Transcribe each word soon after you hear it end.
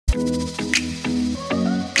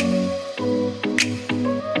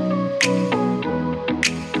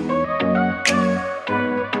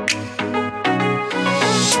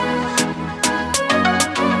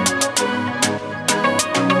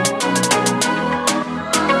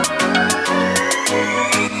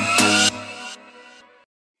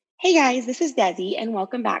guys, this is Desi, and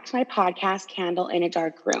welcome back to my podcast, Candle in a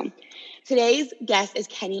Dark Room. Today's guest is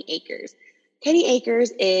Kenny Akers. Kenny Akers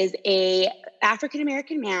is a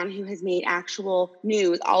African-American man who has made actual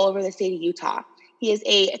news all over the state of Utah. He is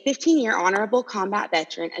a 15-year honorable combat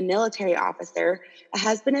veteran, a military officer, a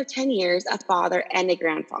husband of 10 years, a father, and a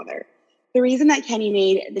grandfather. The reason that Kenny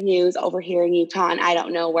made the news over here in Utah, and I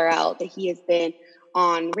don't know where else, that he has been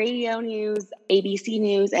on radio news, ABC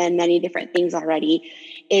News, and many different things already,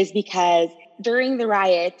 is because during the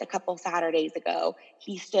riots a couple Saturdays ago,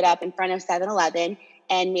 he stood up in front of 7-Eleven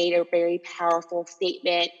and made a very powerful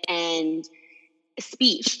statement and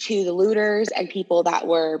speech to the looters and people that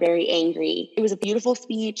were very angry. It was a beautiful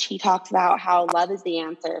speech. He talks about how love is the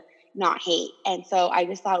answer, not hate. And so I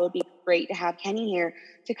just thought it would be great to have Kenny here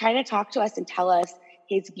to kind of talk to us and tell us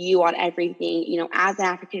his view on everything, you know, as an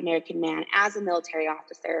African-American man, as a military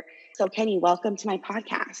officer. So Kenny, welcome to my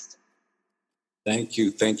podcast. Thank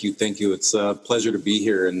you. It's a pleasure to be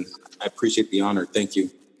here, and I appreciate the honor. Thank you.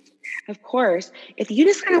 Of course. If you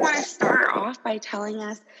just kind of want to start off by telling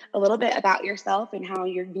us a little bit about yourself and how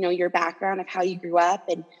your background of how you grew up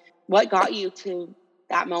and what got you to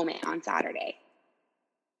that moment on Saturday.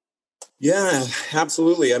 Yeah,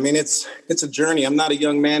 absolutely. I mean, it's a journey. I'm not a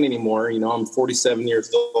young man anymore. You know, I'm 47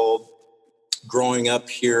 years old. Growing up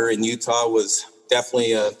here in Utah was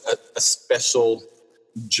definitely a special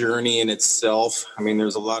journey in itself. I mean,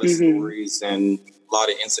 there's a lot of stories and a lot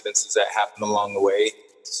of incidences that happened along the way.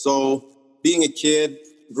 So being a kid,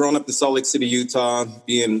 growing up in Salt Lake City, Utah,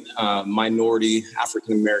 being a minority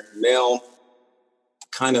African-American male,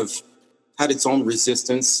 kind of had its own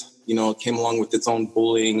resistance. You know, it came along with its own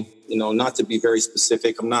bullying. You know, not to be very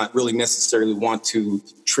specific, I'm not really necessarily want to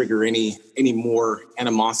trigger any more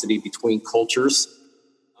animosity between cultures.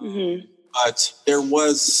 But there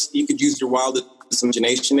was, you could use your wildest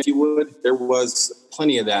imagination if you would. There was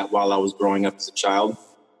plenty of that while I was growing up as a child.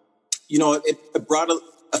 You know, it brought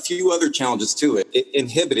a few other challenges too. It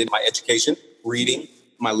inhibited my education, reading,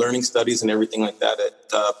 my learning studies and everything like that. It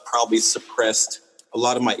probably suppressed a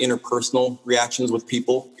lot of my interpersonal reactions with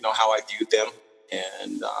people, you know, how I viewed them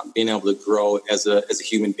and being able to grow as a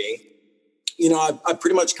human being. You know, I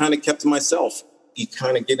pretty much kind of kept to myself. You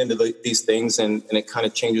kind of get into these things and it kind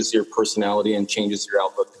of changes your personality and changes your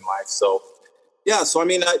outlook in life. So, yeah, so I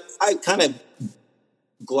mean, I kind of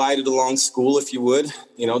glided along school, if you would,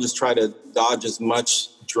 you know, just try to dodge as much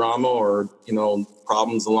drama or, you know,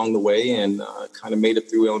 problems along the way and kind of made it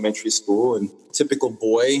through elementary school. And typical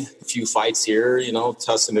boy, a few fights here, you know,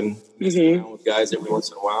 tussling and around with guys every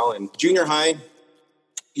once in a while. And junior high,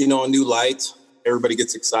 you know, a new light. Everybody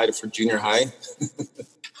gets excited for junior high.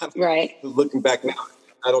 Right. Looking back now,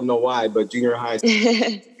 I don't know why, but junior high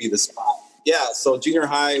seems to be the spot. Yeah, so junior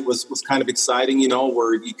high was kind of exciting, you know,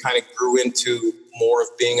 where you kind of grew into more of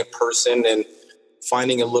being a person and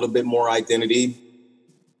finding a little bit more identity.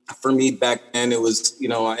 For me back then, it was, you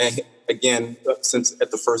know, again, since at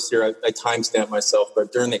the first year, I timestamped myself,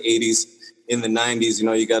 but during the 80s, in the 90s, you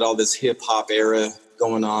know, you got all this hip hop era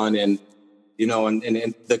going on and, you know, and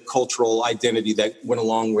the cultural identity that went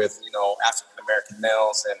along with, you know, African-American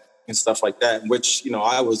males and stuff like that, which, you know,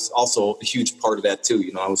 I was also a huge part of that too.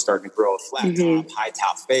 You know, I was starting to grow a flat top, high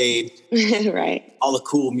top fade, right. All the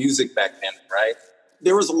cool music back then, right?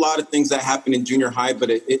 There was a lot of things that happened in junior high, but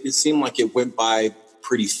it seemed like it went by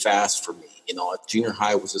pretty fast for me. You know, junior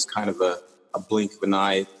high was just kind of a blink of an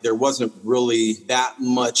eye. There wasn't really that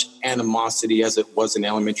much animosity as it was in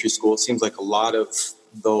elementary school. It seems like a lot of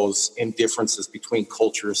those indifferences between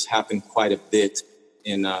cultures happened quite a bit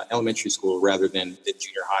in elementary school rather than the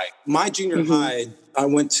junior high. My junior high, I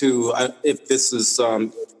went to, if this is,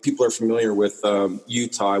 people are familiar with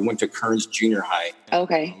Utah, I went to Kearns Junior High.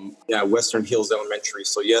 Okay. Yeah, Western Hills Elementary.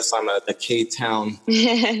 So yes, I'm a K-Town.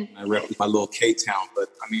 I rep my little K-Town, but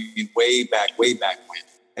I mean, way back when.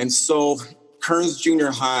 And so Kearns Junior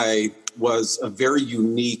High was a very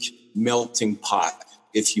unique melting pot,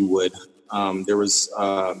 if you would. There was,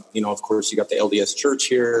 you know, of course, you got the LDS Church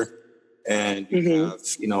here. And you have,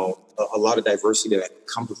 you know, a lot of diversity that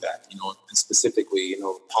comes with that, you know, and specifically, you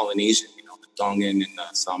know, Polynesian, you know, the Tongan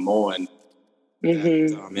and Samoan,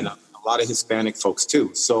 and a lot of Hispanic folks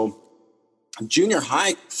too. So junior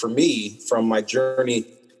high for me, from my journey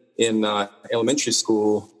in elementary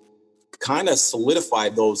school, kind of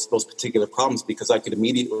solidified those particular problems because I could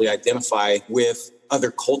immediately identify with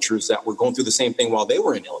other cultures that were going through the same thing while they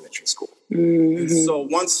were in elementary school. And so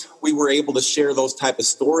once we were able to share those type of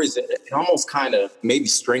stories, it almost kind of maybe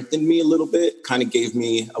strengthened me a little bit, kind of gave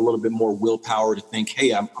me a little bit more willpower to think,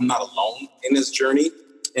 hey, I'm not alone in this journey.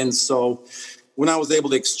 And so when I was able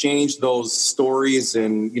to exchange those stories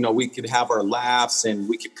and, we could have our laughs and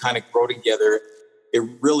we could kind of grow together, it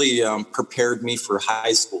really prepared me for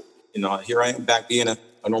high school. Here I am back being a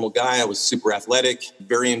normal guy. I was super athletic,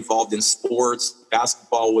 very involved in sports.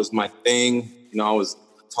 Basketball was my thing. I was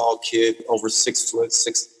a tall kid, over 6 foot,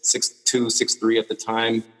 6'2", 6'3" at the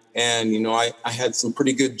time. And, I had some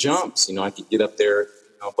pretty good jumps. I could get up there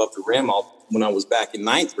above the rim. When I was back in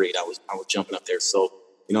ninth grade, I was jumping up there. So,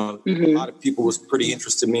 a lot of people was pretty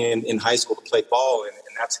interested in me in high school to play ball. And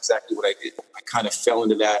that's exactly what I did. I kind of fell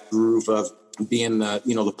into that groove of being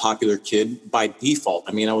the popular kid by default.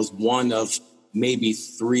 I mean, I was one of maybe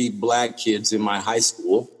 3 black kids in my high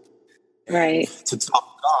school. Right. And to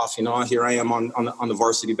top it off, here I am on the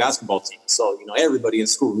varsity basketball team. So, everybody in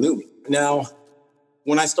school knew me. Now,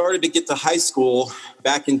 when I started to get to high school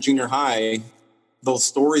back in junior high, those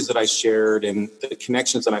stories that I shared and the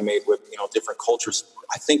connections that I made with, different cultures,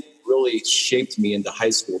 I think really shaped me into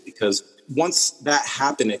high school, because once that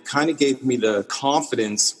happened, it kind of gave me the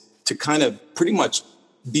confidence to kind of pretty much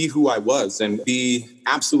be who I was and be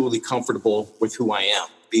absolutely comfortable with who I am,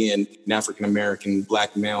 being an African-American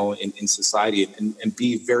black male in society, and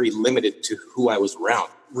be very limited to who I was around.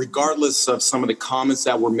 Regardless of some of the comments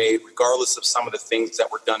that were made, regardless of some of the things that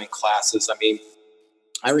were done in classes. I mean,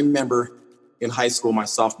 I remember in high school, my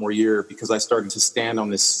sophomore year, because I started to stand on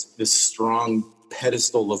this strong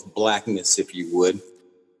pedestal of blackness, if you would.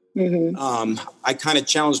 Mm-hmm. I kind of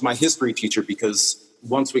challenged my history teacher, because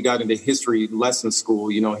once we got into history lesson school,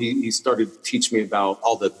 he started to teach me about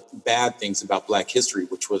all the bad things about black history,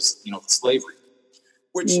 which was, the slavery,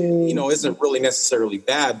 which, isn't really necessarily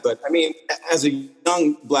bad. But I mean, as a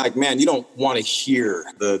young black man, you don't want to hear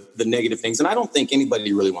the negative things. And I don't think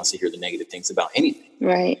anybody really wants to hear the negative things about anything.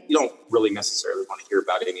 Right. You don't really necessarily want to hear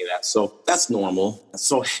about any of that. So that's normal.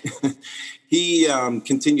 So he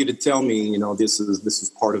continued to tell me, this is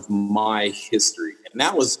part of my history. And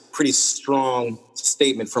that was a pretty strong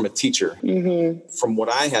statement from a teacher. Mm-hmm. From what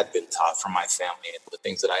I had been taught from my family and the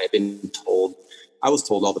things that I had been told. I was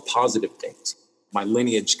told all the positive things. My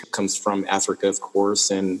lineage comes from Africa, of course,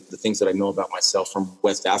 and the things that I know about myself from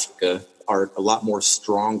West Africa are a lot more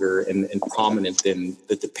stronger and prominent than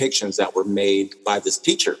the depictions that were made by this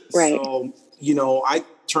teacher. Right. So, I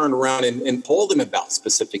turned around and told him about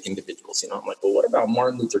specific individuals. I'm like, well, what about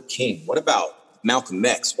Martin Luther King? What about Malcolm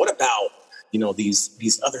X? What about,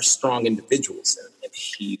 these other strong individuals? And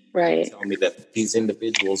he told me that these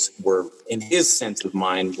individuals were, in his sense of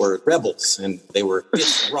mind, were rebels, and they were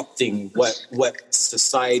disrupting what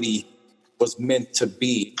society was meant to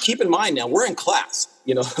be. Keep in mind now, we're in class.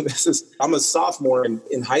 I'm a sophomore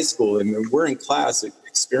in high school, and we're in class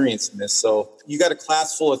experiencing this. So you got a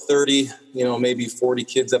class full of 30, maybe 40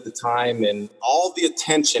 kids at the time, and all the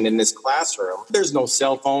attention in this classroom. There's no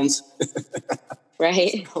cell phones.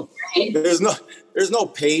 Right. There's no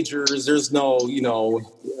pagers. There's no,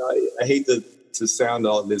 I hate to sound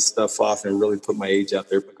all this stuff off and really put my age out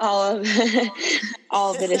there. But all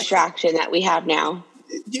of the distraction that we have now.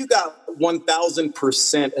 You got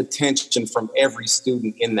 1,000% attention from every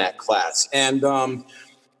student in that class. And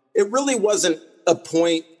it really wasn't a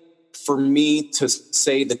point for me to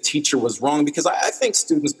say the teacher was wrong, because I think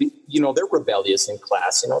students, they're rebellious in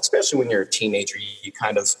class, especially when you're a teenager. You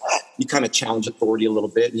kind of challenge authority a little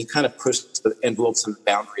bit, and you kind of push the envelopes and the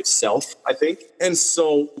boundary of self, I think. And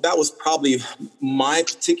so that was probably my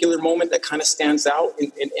particular moment that kind of stands out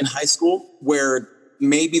in high school, where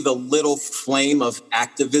maybe the little flame of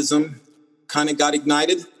activism kind of got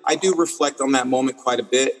ignited. I do reflect on that moment quite a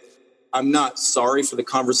bit. I'm not sorry for the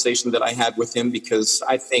conversation that I had with him, because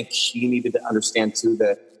I think he needed to understand too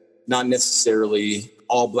that not necessarily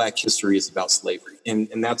all Black history is about slavery. And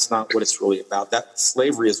that's not what it's really about. That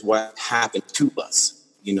slavery is what happened to us,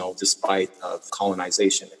 despite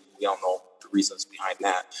colonization. And we all know the reasons behind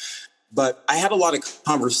that. But I had a lot of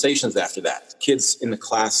conversations after that. Kids in the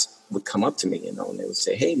class would come up to me, and they would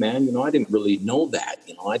say, hey, man, I didn't really know that.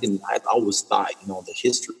 I always thought, the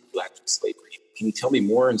history of Black slavery. Can you tell me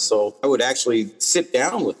more? And so I would actually sit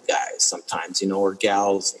down with guys sometimes, or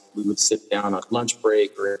gals. We would sit down on lunch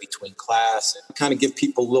break or between class and kind of give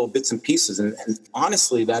people little bits and pieces. And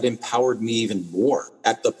honestly, that empowered me even more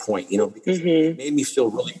at the point, because it made me feel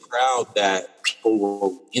really proud that people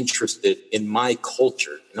were interested in my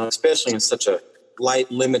culture, especially in such a light,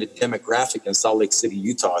 limited demographic in Salt Lake City,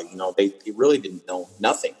 Utah. They really didn't know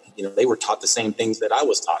nothing. They were taught the same things that I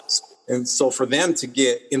was taught in school. And so for them to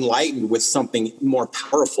get enlightened with something more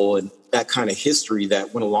powerful and that kind of history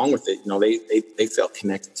that went along with it, they felt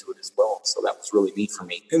connected to it as well. So that was really neat for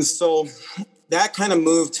me. And so that kind of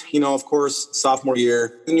moved, of course, sophomore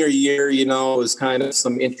year. Junior year, was kind of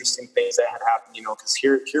some interesting things that had happened, because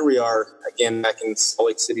here we are again back in Salt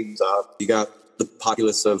Lake City. You got the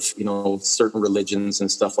populace of, certain religions and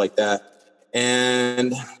stuff like that.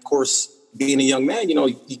 And of course, being a young man,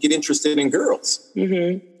 you get interested in girls.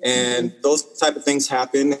 Mm-hmm. And those type of things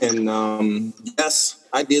happen. And yes,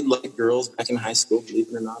 I did like girls back in high school, believe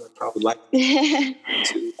it or not. I probably liked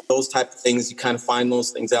those type of things. You kind of find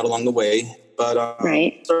those things out along the way. But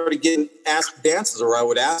started getting asked to dances, or I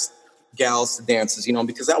would ask gals to dances,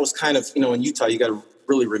 because that was kind of, in Utah, you got to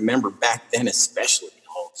really remember back then, especially,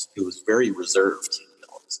 it was very reserved.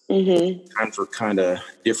 Times were kind of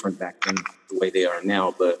different back then the way they are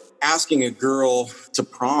now. But asking a girl to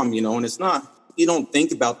prom, and it's not, you don't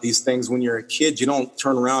think about these things when you're a kid. You don't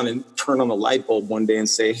turn around and turn on the light bulb one day and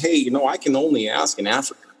say, hey, I can only ask an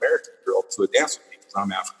African-American girl to a dance with me because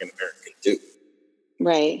I'm African-American too.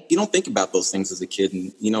 Right. You don't think about those things as a kid.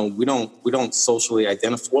 And, we don't socially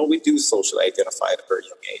identify. Well, we do socially identify at a very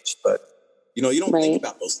young age, but, you don't think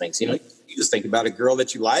about those things. You just think about a girl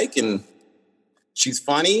that you like and she's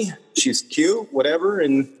funny, she's cute, whatever.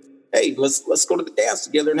 And hey, let's go to the dance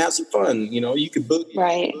together and have some fun. You could boogie.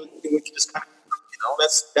 Right. We could just kind of,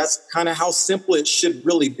 that's kind of how simple it should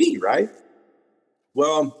really be. Right.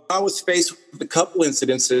 Well, I was faced with a couple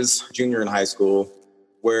incidences junior in high school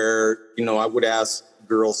where, I would ask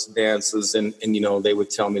girls to dances and they would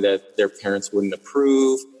tell me that their parents wouldn't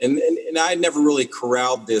approve. And I never really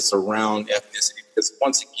corralled this around ethnicity because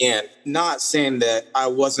once again, not saying that I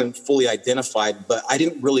wasn't fully identified, but I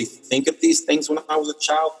didn't really think of these things when I was a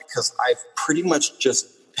child because I pretty much just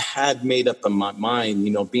had made up in my mind,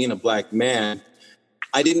 being a black man,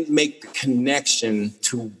 I didn't make the connection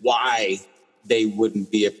to why they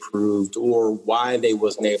wouldn't be approved or why they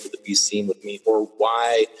wasn't able to be seen with me or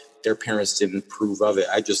why their parents didn't approve of it.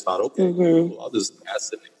 I just thought, okay, well,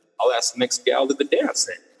 I'll ask the next gal to the dance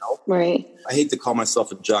then, Right. I hate to call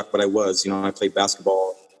myself a jock, but I was, I played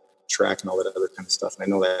basketball, track and all that other kind of stuff. And I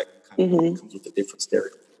know that kind of comes with a different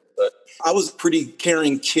stereotype. But I was a pretty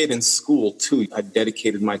caring kid in school too. I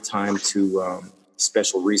dedicated my time to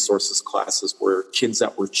special resources classes where kids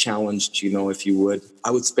that were challenged, if you would,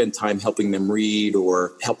 I would spend time helping them read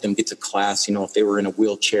or help them get to class, if they were in a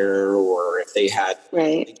wheelchair or if they had,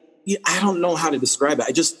 I don't know how to describe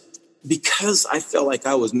it. Because I felt like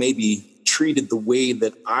I was maybe treated the way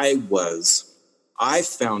that I was, I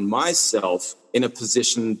found myself in a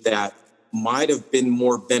position that might have been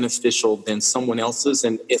more beneficial than someone else's.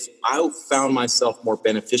 And if I found myself more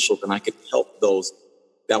beneficial, then I could help those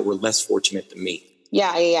that were less fortunate than me.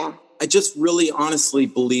 Yeah. I just really honestly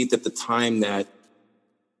believed at the time that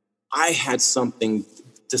I had something,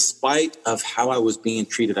 despite of how I was being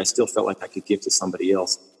treated, I still felt like I could give to somebody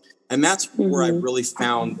else. And that's where I really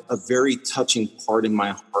found a very touching part in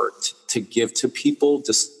my heart to give to people,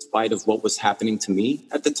 despite of what was happening to me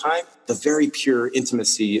at the time. The very pure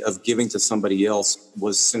intimacy of giving to somebody else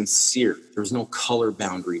was sincere. There was no color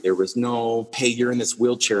boundary. There was no, hey, you're in this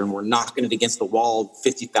wheelchair and we're knocking it against the wall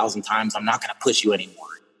 50,000 times. I'm not going to push you anymore.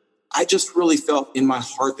 I just really felt in my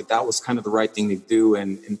heart that was kind of the right thing to do.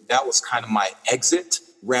 And that was kind of my exit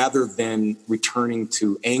rather than returning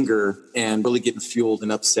to anger and really getting fueled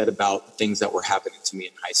and upset about things that were happening to me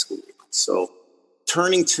in high school. So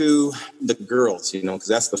turning to the girls, because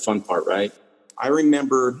that's the fun part, right? I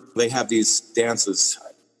remember they have these dances.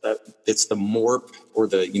 It's the morp or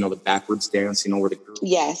the backwards dance, where the girls.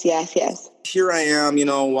 Yes. Here I am,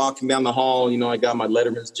 walking down the hall. I got my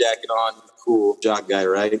Letterman's jacket on. Cool jock guy,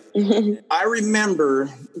 right? I remember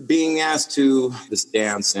being asked to this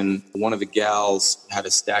dance and one of the gals had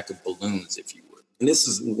a stack of balloons, if you would. And this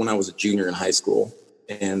is when I was a junior in high school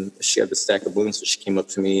and she had the stack of balloons. So she came up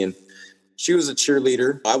to me and she was a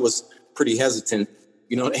cheerleader. I was pretty hesitant,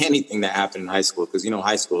 anything that happened in high school because,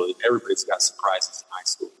 high school, everybody's got surprises in high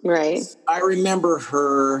school. Right. I remember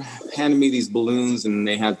her handing me these balloons and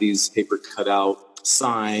they had these paper cutout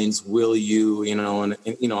signs, will you, and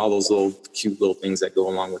all those little cute little things that go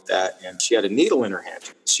along with that. And she had a needle in her hand.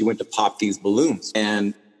 She went to pop these balloons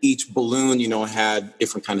and each balloon, had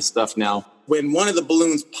different kind of stuff. Now, when one of the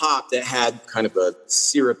balloons popped, it had kind of a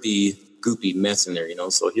syrupy, goopy mess in there,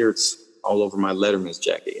 so here it's all over my Letterman's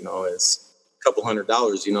jacket, it's a couple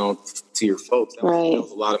 $100, to your folks. That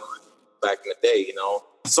was a lot of money back in the day,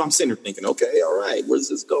 So I'm sitting there thinking, okay, all right, where's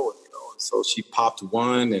this going? So she popped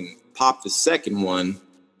one and popped the second one,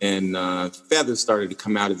 and feathers started to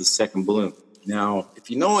come out of the second balloon. Now,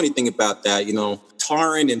 if you know anything about that,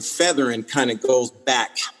 tarring and feathering kind of goes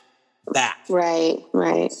back.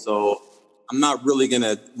 Right. So I'm not really going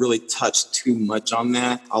to touch too much on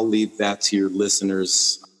that. I'll leave that to your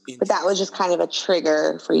listeners. But that was just kind of a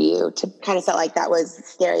trigger for you to kind of felt like that was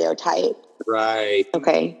stereotype. Right.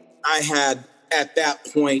 Okay. I had, at that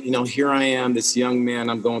point, here I am, this young man.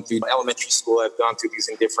 I'm going through elementary school. I've gone through these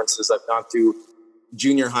indifferences. I've gone through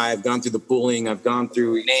junior high. I've gone through the bullying. I've gone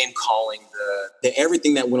through name calling, the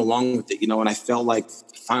everything that went along with it, and I felt like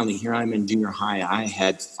finally here I'm in junior high. I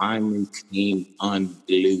had finally came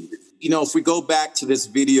unglued. If we go back to this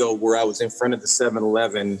video where I was in front of the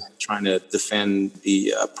 7-Eleven trying to defend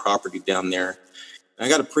the property down there, I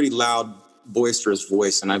got a pretty loud, boisterous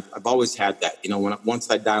voice, and I've always had that. Once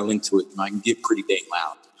I dial into it, I can get pretty dang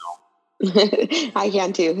loud. I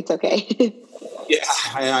can too. It's okay. Yeah,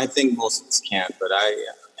 I think most of us can, but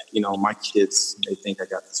my kids, they think I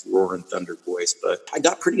got this roaring thunder voice, but I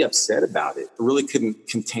got pretty upset about it. I really couldn't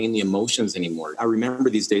contain the emotions anymore. I remember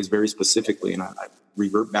these days very specifically, and I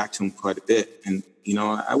revert back to them quite a bit. And,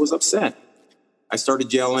 I was upset. I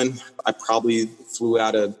started yelling. I probably flew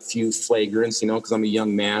out a few flagrants, because I'm a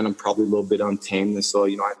young man. I'm probably a little bit untamed. And so,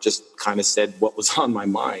 I just kind of said what was on my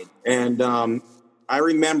mind. And I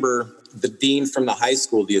remember the dean from the high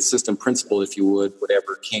school, the assistant principal, if you would,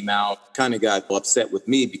 whatever, came out, kind of got upset with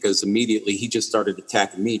me because immediately he just started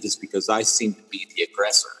attacking me just because I seemed to be the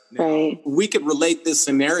aggressor. Right. Now, we could relate this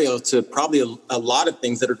scenario to probably a lot of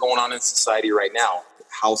things that are going on in society right now,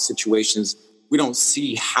 how situations, we don't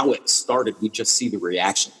see how it started. We just see the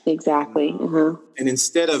reaction. Exactly. Uh-huh. And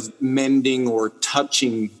instead of mending or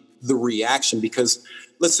touching the reaction, because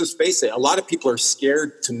let's just face it, a lot of people are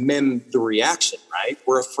scared to mend the reaction, right?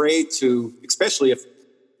 We're afraid to, especially if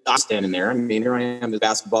I'm standing there. I mean, here I am, the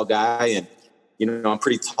basketball guy, and, I'm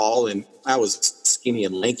pretty tall, and I was skinny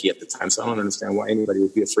and lanky at the time, so I don't understand why anybody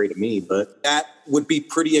would be afraid of me. But that would be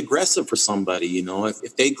pretty aggressive for somebody,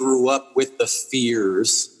 if they grew up with the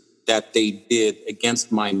fears that they did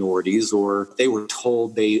against minorities, or they were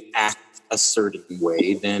told they act a certain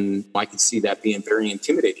way, then I could see that being very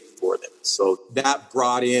intimidating for them. So that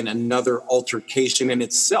brought in another altercation in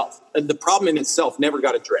itself. The problem in itself never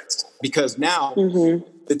got addressed because now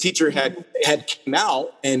the teacher had came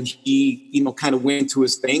out and he, kind of went to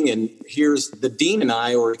his thing, and here's the dean and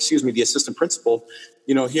I, or excuse me, the assistant principal,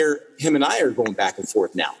 here him and I are going back and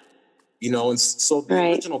forth now, and so the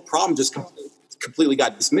original problem just completely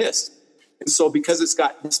got dismissed. And so because it's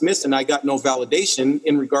got dismissed and I got no validation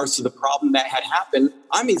in regards to the problem that had happened,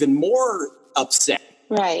 I'm even more upset.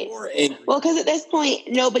 Right. Well, because at this point,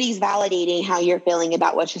 nobody's validating how you're feeling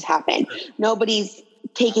about what just happened. Nobody's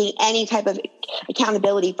taking any type of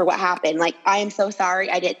accountability for what happened. Like, I am so sorry.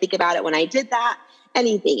 I didn't think about it when I did that.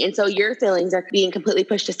 Anything. And so your feelings are being completely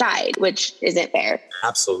pushed aside, which isn't fair.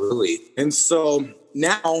 Absolutely. And so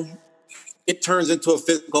now it turns into a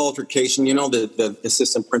physical altercation. The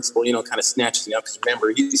assistant principal, kind of snatches me up. Because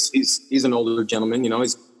remember, he's an older gentleman,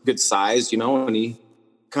 he's good size, and he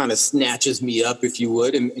kind of snatches me up, if you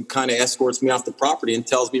would, and kind of escorts me off the property and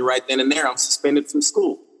tells me right then and there I'm suspended from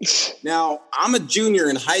school. Now, I'm a junior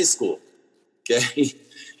in high school, okay?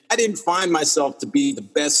 I didn't find myself to be the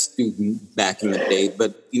best student back in the day,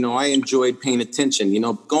 but, I enjoyed paying attention.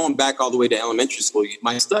 Going back all the way to elementary school,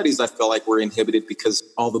 my studies, I felt like were inhibited because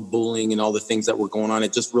all the bullying and all the things that were going on,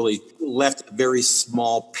 it just really left a very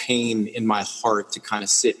small pain in my heart to kind of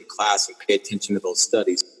sit in class and pay attention to those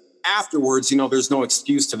studies. Afterwards, there's no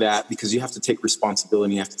excuse to that because you have to take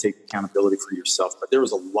responsibility. You have to take accountability for yourself. But there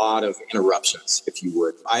was a lot of interruptions, if you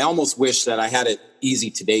would. I almost wish that I had it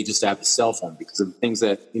easy today just to have a cell phone because of the things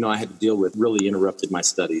that, I had to deal with really interrupted my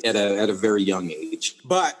studies at a very young age.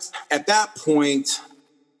 But at that point,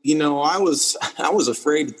 I was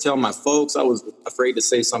afraid to tell my folks. I was afraid to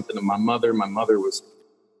say something to my mother. My mother was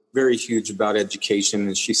very huge about education,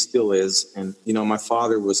 and she still is. And, my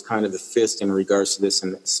father was kind of the fist in regards to this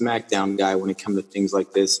and smackdown guy when it came to things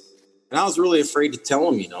like this. And I was really afraid to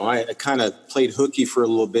tell him, I kind of played hooky for a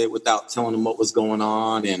little bit without telling him what was going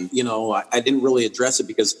on. And, I didn't really address it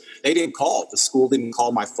because they didn't call. The school didn't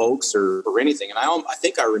call my folks or anything. And I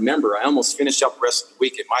think I remember I almost finished out the rest of the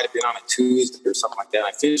week. It might have been on a Tuesday or something like that.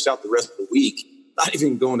 I finished out the rest of the week, not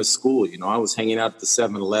even going to school. I was hanging out at the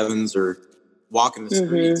 7-Elevens or walking the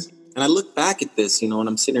streets. And I look back at this, and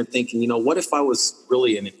I'm sitting there thinking, what if I was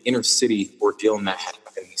really in an inner city ordeal and that happened?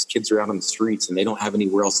 These kids are out on the streets and they don't have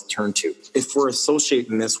anywhere else to turn to. If we're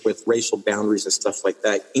associating this with racial boundaries and stuff like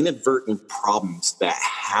that, inadvertent problems that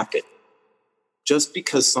happen just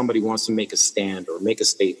because somebody wants to make a stand or make a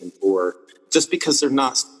statement, or just because they're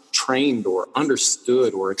not trained or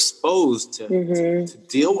understood or exposed to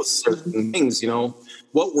deal with certain things,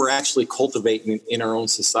 what we're actually cultivating in our own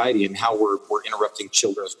society and how we're interrupting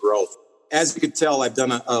children's growth. As you could tell, I've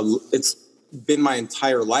done it's been my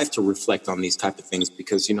entire life to reflect on these type of things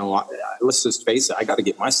because, let's just face it, I got to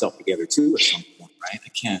get myself together too at some point, right?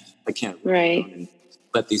 I can't right.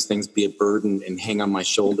 let these things be a burden and hang on my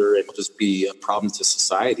shoulder and just be a problem to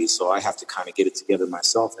society. So I have to kind of get it together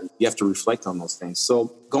myself, and you have to reflect on those things.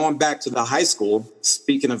 So going back to the high school,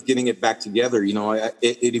 speaking of getting it back together,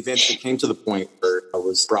 it eventually came to the point where I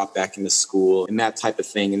was brought back into school and that type of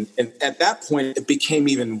thing. And at that point, it became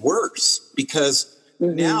even worse because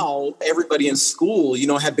now everybody in school,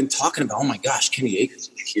 had been talking about, oh my gosh, Kenny Akers,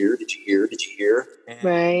 did you hear? Did you hear? Did you hear? And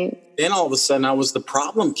right. then all of a sudden I was the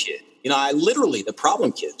problem kid. I literally the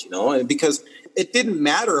problem kid, and because it didn't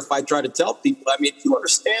matter if I tried to tell people, if you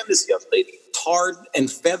understand this young lady tarred and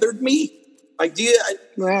feathered me, like, do you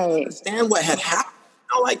understand what had happened?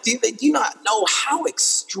 Do you not know how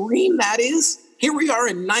extreme that is? Here we are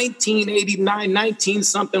in 1989, 19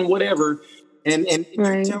 something, whatever. And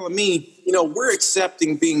you're telling me, we're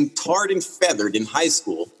accepting being tarred and feathered in high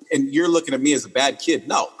school. And you're looking at me as a bad kid.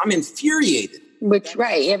 No, I'm infuriated. Which,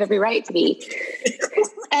 right. You have every right to be.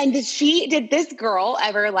 And did this girl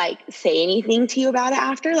ever say anything to you about it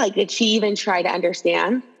after? Did she even try to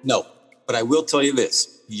understand? No, but I will tell you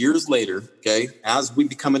this. Years later, okay, as we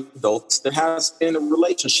become adults, there has been a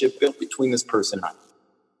relationship built between this person and I.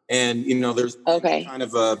 And, there's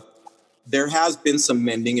there has been some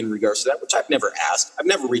mending in regards to that, which I've never asked. I've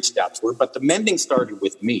never reached out to her, but the mending started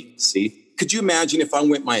with me, see? Could you imagine if I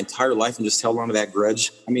went my entire life and just held on to that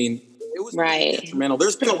grudge? It was really detrimental.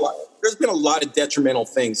 There's been a lot of detrimental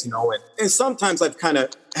things, and sometimes I've kind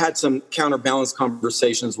of had some counterbalance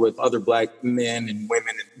conversations with other Black men and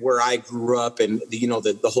women where I grew up, and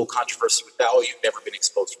the whole controversy with that. Oh, you've never been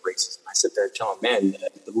exposed to racism. I sit there and tell them, man,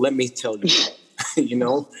 let me tell you,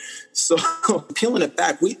 So peeling it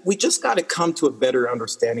back, we just got to come to a better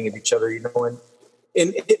understanding of each other, And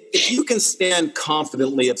if you can stand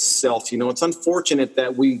confidently of self, it's unfortunate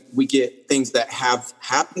that we get things that have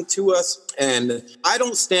happened to us. And I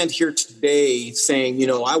don't stand here today saying,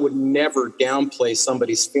 I would never downplay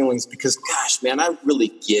somebody's feelings because, gosh, man, I really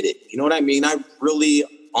get it. You know what I mean? I really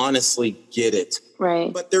honestly get it.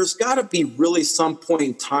 Right. But there's got to be really some point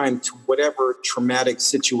in time to whatever traumatic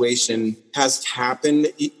situation has happened.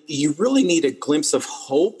 You really need a glimpse of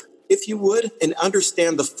hope, if you would, and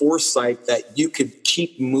understand the foresight that you could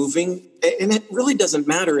keep moving. And it really doesn't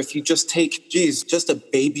matter if you just take, just a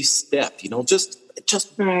baby step, just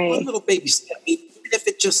one little baby step, even if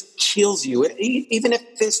it just kills you, even if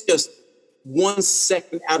it's just 1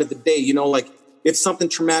 second out of the day, if something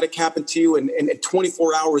traumatic happened to you and in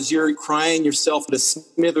 24 hours you're crying yourself to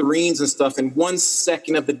smithereens and stuff, and 1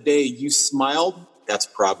 second of the day you smiled, that's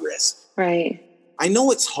progress. Right. I know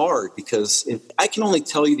it's hard because I can only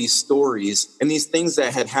tell you these stories and these things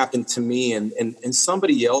that had happened to me, and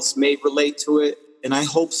somebody else may relate to it, and I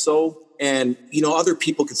hope so. And, other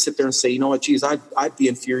people could sit there and say, you know what, geez, I'd be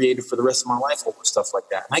infuriated for the rest of my life over stuff like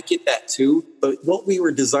that. And I get that too. But what we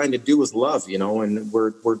were designed to do was love, and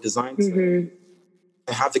we're designed to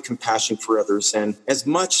have the compassion for others. And as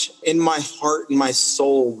much in my heart and my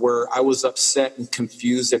soul where I was upset and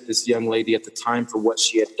confused at this young lady at the time for what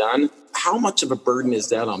she had done, how much of a burden is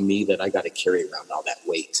that on me that I got to carry around all that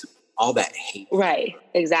weight, all that hate? Right,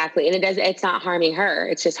 exactly. And it's not harming her.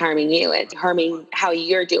 It's just harming you. It's harming how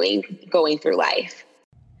you're going through life.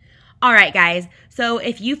 All right, guys. So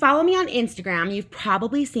if you follow me on Instagram, you've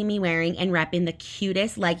probably seen me wearing and repping the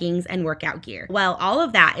cutest leggings and workout gear. Well, all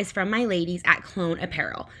of that is from my ladies at Clone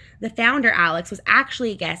Apparel. The founder, Alex, was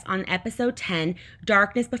actually a guest on episode 10,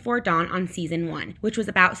 Darkness Before Dawn on season 1, which was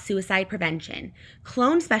about suicide prevention.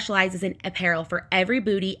 Clone specializes in apparel for every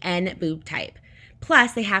booty and boob type.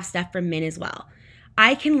 Plus, they have stuff for men as well.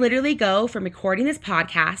 I can literally go from recording this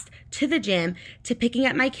podcast to the gym to picking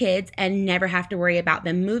up my kids and never have to worry about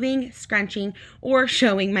them moving, scrunching, or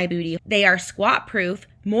showing my booty. They are squat proof,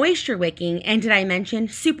 moisture wicking, and did I mention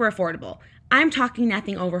super affordable? I'm talking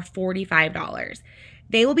nothing over $45.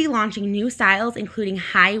 They will be launching new styles, including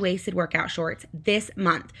high-waisted workout shorts this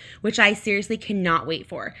month, which I seriously cannot wait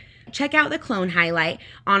for. Check out the Clone highlight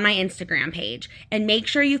on my Instagram page and make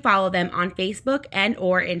sure you follow them on Facebook and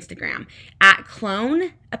or Instagram at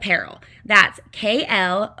Clone Apparel. That's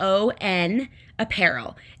KLON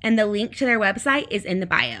Apparel. And the link to their website is in the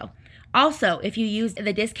bio. Also, if you use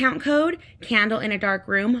the discount code Candle in a Dark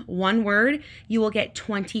Room, one word, you will get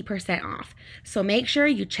 20% off. So make sure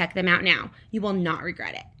you check them out now. You will not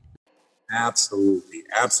regret it. Absolutely.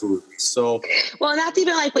 Absolutely. So, well, and that's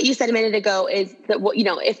even like what you said a minute ago is that,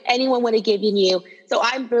 if anyone would have given you, so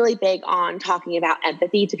I'm really big on talking about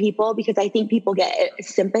empathy to people because I think people get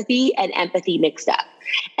sympathy and empathy mixed up.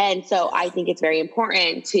 And so I think it's very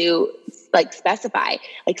important to like specify,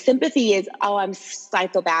 like sympathy is, oh, I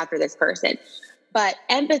feel bad for this person. But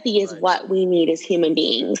empathy is what we need as human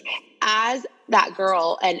beings. As that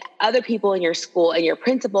girl and other people in your school and your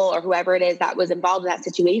principal or whoever it is that was involved in that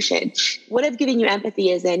situation would have given you empathy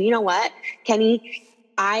is in, you know what, Kenny,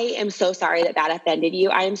 I am so sorry that offended you.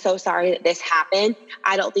 I am so sorry that this happened.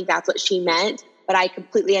 I don't think that's what she meant, but I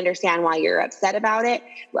completely understand why you're upset about it.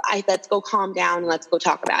 Let's go calm down and let's go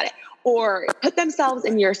talk about it. Or put themselves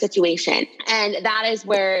in your situation. And that is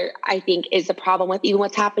where I think is the problem with even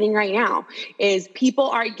what's happening right now is people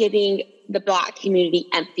aren't giving the Black community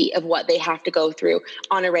empathy of what they have to go through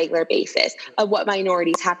on a regular basis, of what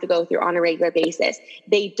minorities have to go through on a regular basis.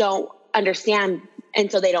 They don't understand,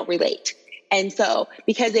 and so they don't relate. And so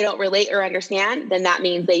because they don't relate or understand, then that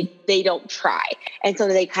means they don't try. And so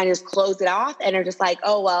they kind of just close it off and are just like,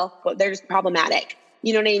 oh, well, they're just problematic.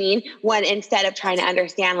 You know what I mean? When instead of trying to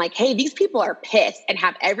understand like, hey, these people are pissed and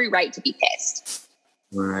have every right to be pissed.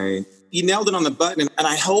 Right. You nailed it on the button. And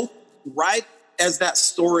I hope right as that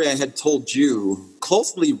story I had told you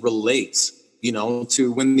closely relates,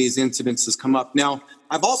 to when these incidences come up. Now,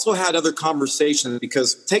 I've also had other conversations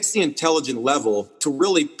because it takes the intelligent level to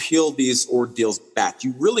really peel these ordeals back.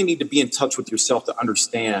 You really need to be in touch with yourself to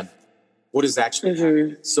understand what is actually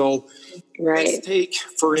happening. So let's take,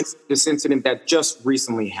 for instance, this incident that just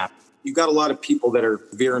recently happened. You've got a lot of people that are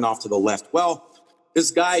veering off to the left. Well,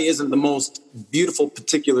 this guy isn't the most beautiful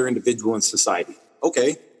particular individual in society.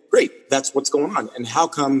 Okay, great. That's what's going on. And how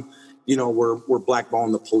come, we're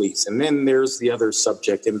blackballing the police? And then there's the other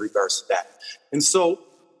subject in regards to that. And so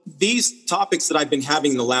these topics that I've been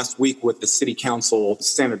having the last week with the city council, the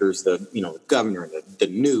senators, the governor, the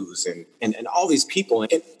news, and all these people,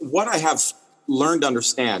 and what I have learned to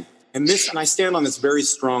understand, and I stand on this very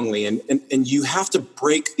strongly, and you have to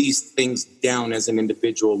break these things down as an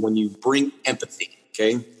individual when you bring empathy,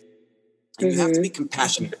 okay? And you have to be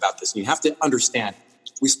compassionate about this, and you have to understand.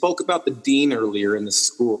 We spoke about the dean earlier in the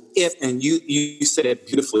school. And you said it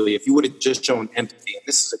beautifully, if you would have just shown empathy, and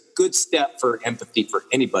this is a good step for empathy for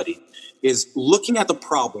anybody, is looking at the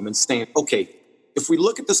problem and saying, okay, if we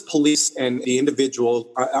look at this police and the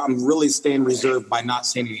individual, I'm really staying reserved by not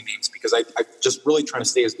saying any names because I just really trying to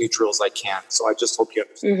stay as neutral as I can. So I just hope you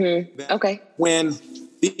understand. Okay. When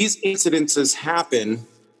these incidences happen,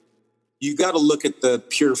 you got to look at the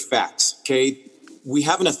pure facts, okay? We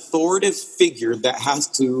have an authoritative figure that has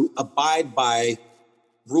to abide by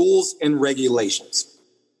rules and regulations.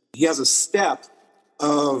 He has a step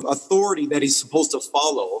of authority that he's supposed to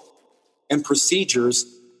follow and procedures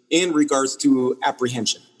in regards to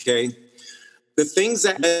apprehension, okay? The things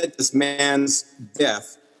that led this man's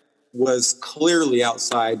death was clearly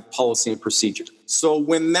outside policy and procedure. So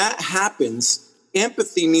when that happens,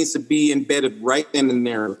 empathy needs to be embedded right then and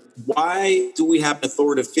there. Why do we have an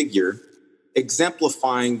authoritative figure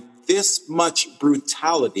exemplifying this much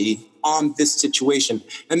brutality on this situation?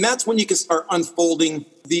 And that's when you can start unfolding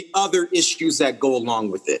the other issues that go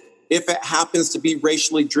along with it. If it happens to be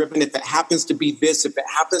racially driven, if it happens to be this, if it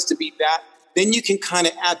happens to be that, then you can kind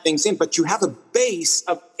of add things in. But you have a base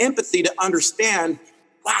of empathy to understand,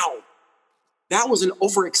 wow, that was an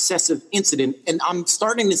over-excessive incident. And I'm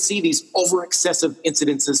starting to see these over-excessive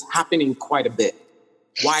incidences happening quite a bit.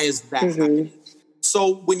 Why is that happening?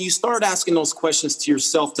 So when you start asking those questions to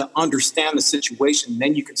yourself to understand the situation,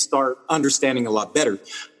 then you can start understanding a lot better.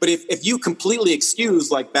 But if you completely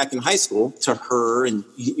excuse, like back in high school, to her and,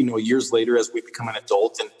 years later as we become an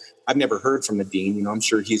adult, and I've never heard from the dean, I'm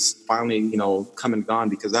sure he's finally, come and gone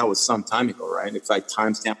because that was some time ago, right? It's like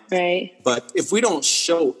timestamp. Right. But if we don't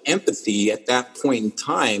show empathy at that point in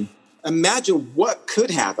time, imagine what could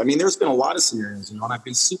happen. I mean, there's been a lot of scenarios, and I've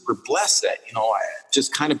been super blessed that, I've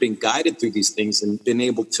just kind of been guided through these things and been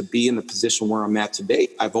able to be in the position where I'm at today.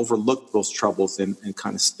 I've overlooked those troubles and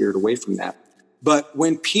kind of steered away from that. But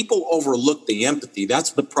when people overlook the empathy,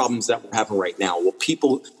 that's the problems that we're having right now. Well,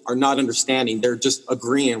 people are not understanding. They're just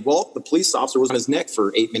agreeing, well, the police officer was on his neck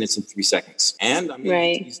for 8 minutes and 3 seconds. And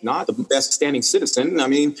he's not the best standing citizen. I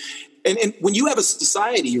mean, and when you have a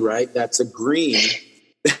society, right, that's agreeing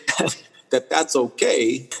that's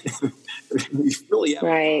okay, we really have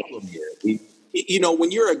a problem here.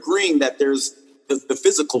 When you're agreeing that there's the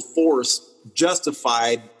physical force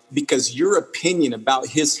justified because your opinion about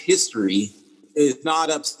his history is not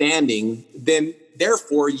upstanding, then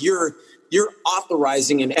therefore you're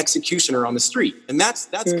authorizing an executioner on the street. And that's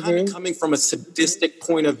kind of coming from a sadistic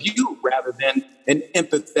point of view rather than an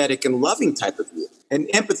empathetic and loving type of view. An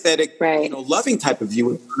empathetic, loving type of view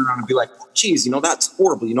would turn around and be like, oh, geez, that's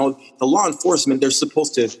horrible. The law enforcement, they're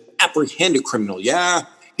supposed to apprehend a criminal. Yeah,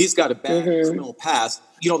 he's got a bad criminal past.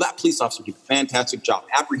 That police officer did a fantastic job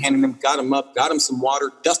apprehending him, got him up, got him some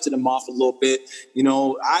water, dusted him off a little bit.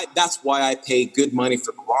 That's why I pay good money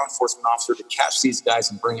for the law enforcement officer to catch these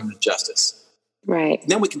guys and bring them to justice. Right. And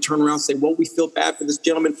then we can turn around and say, well, we feel bad for this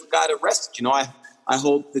gentleman who got arrested. I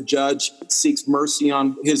hope the judge seeks mercy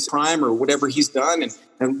on his crime or whatever he's done.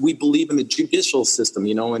 And we believe in the judicial system,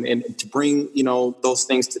 and to bring, those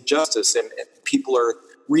things to justice. And people are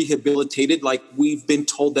rehabilitated like we've been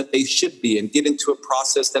told that they should be, and get into a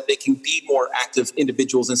process that they can be more active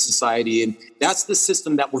individuals in society. And that's the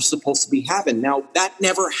system that we're supposed to be having. Now, that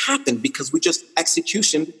never happened because we just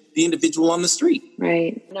executioned the individual on the street.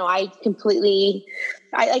 Right. No, I completely,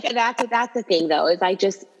 that's the thing though,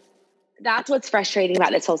 that's what's frustrating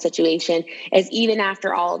about this whole situation is even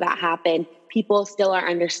after all of that happened, people still are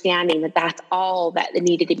understanding that that's all that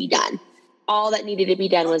needed to be done. All that needed to be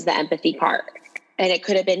done was the empathy part. And it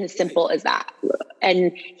could have been as simple as that.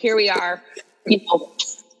 And here we are,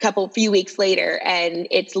 few weeks later, and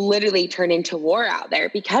it's literally turned into war out there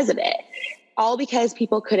because of it. All because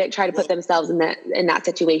people couldn't try to put themselves in that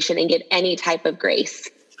situation and get any type of grace.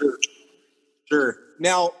 Sure.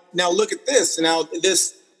 Now look at this. Now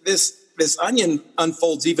this onion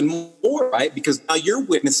unfolds even more, right? Because now you're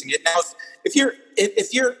witnessing it. Now, if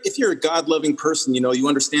you're a God-loving person, you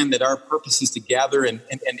understand that our purpose is to gather and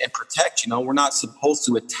protect. We're not supposed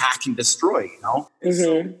to attack and destroy. And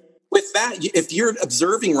so with that, if you're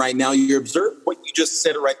observing right now, you observe what you just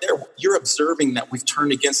said right there. You're observing that we've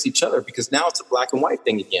turned against each other because now it's a black and white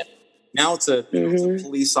thing again. Now it's a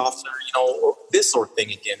police officer, this sort of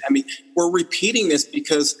thing again. I mean, we're repeating this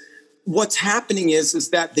because what's happening is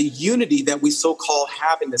that the unity that we so-called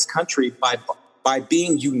have in this country by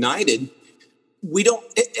being united,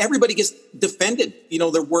 everybody gets defended.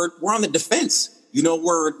 We're on the defense.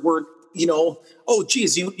 We're oh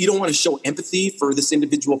geez, you don't want to show empathy for this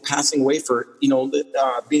individual passing away for,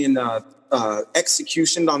 being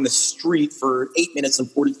executioned on the street for 8 minutes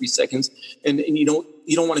and 43 seconds. And you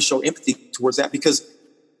don't want to show empathy towards that because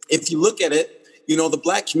if you look at it, the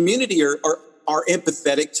black community are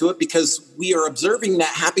empathetic to it because we are observing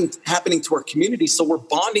that happening to our community. So we're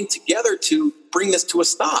bonding together to bring this to a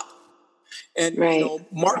stop. And right.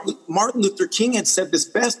 Martin Luther King had said this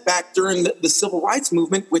best back during the civil rights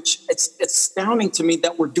movement, which it's astounding to me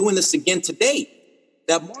that we're doing this again today.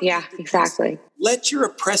 Exactly. Let your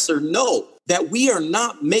oppressor know that we are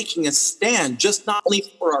not making a stand just not only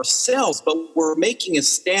for ourselves, but we're making a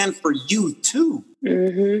stand for you too.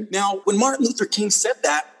 Mm-hmm. Now, when Martin Luther King said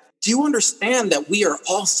that, do you understand that we are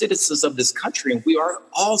all citizens of this country and we are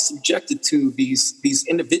all subjected to these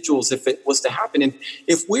individuals if it was to happen? And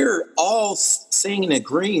if we're all saying and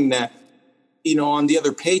agreeing that, on the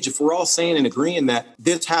other page, if we're all saying and agreeing that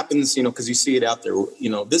this happens, because you see it out there,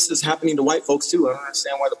 this is happening to white folks too. I don't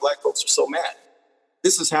understand why the black folks are so mad.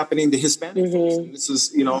 This is happening to Hispanic folks. And this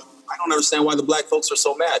is, I don't understand why the black folks are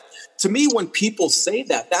so mad. To me, when people say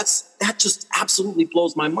that just absolutely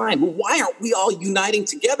blows my mind. Well, why aren't we all uniting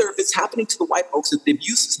together if it's happening to the white folks, if the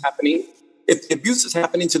abuse is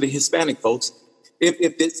happening to the Hispanic folks, if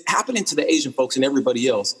it's happening to the Asian folks and everybody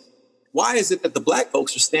else? Why is it that the black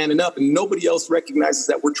folks are standing up and nobody else recognizes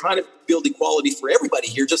that we're trying to build equality for everybody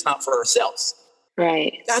here, just not for ourselves?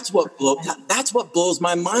 Right. That's what blows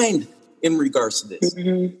my mind in regards to this.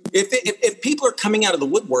 Mm-hmm. If people are coming out of the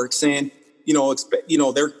woodwork saying,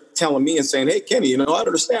 they're telling me and saying, hey, Kenny, I don't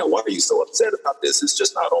understand. Why are you so upset about this? It's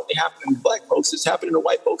just not only happening to black folks, it's happening to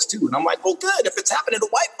white folks too. And I'm like, well, good. If it's happening to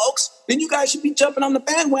white folks, then you guys should be jumping on the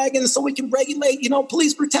bandwagon so we can regulate,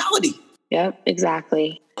 police brutality. Yep,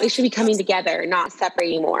 exactly. We should be coming together, not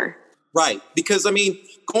separating more. Right. Because,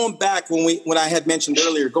 going back when I had mentioned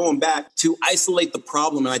earlier, going back to isolate the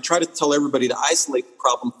problem, and I try to tell everybody to isolate the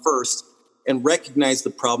problem first and recognize the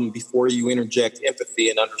problem before you interject empathy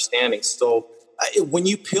and understanding. So when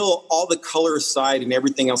you peel all the color aside and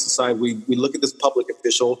everything else aside, we look at this public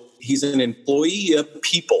official. He's an employee of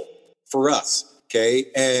people for us. Okay.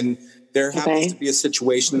 And there happens to be a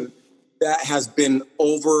situation that has been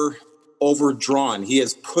overdrawn. He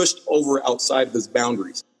has pushed over outside of his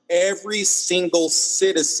boundaries. Every single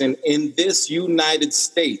citizen in this United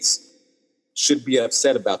States should be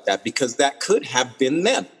upset about that because that could have been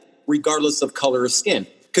them, regardless of color of skin.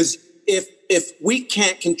 Because if we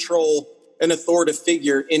can't control an authoritative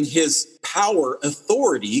figure in his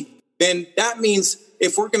authority, then that means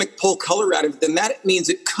if we're going to pull color out of it, then that means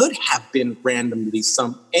it could have been randomly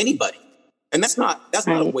anybody. And that's not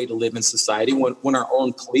a way to live in society when our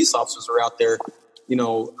own police officers are out there,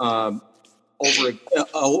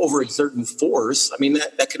 overexerting force.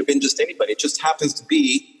 That could have been just anybody. It just happens to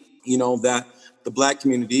be, that the black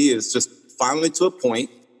community is just finally to a point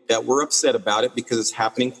that we're upset about it because it's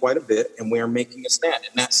happening quite a bit, and we are making a stand.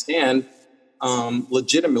 And that stand,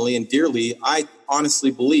 legitimately and dearly, I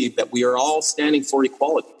honestly believe that we are all standing for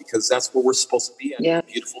equality, because that's what we're supposed to be in a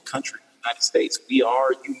beautiful country, the United States. We are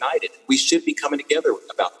united. We should be coming together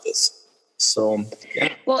about this. So,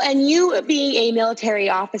 yeah. Well, and you being a military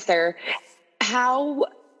officer, how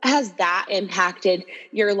has that impacted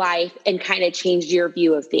your life and kind of changed your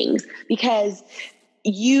view of things? Because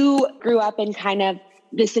you grew up in kind of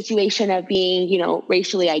the situation of being, you know,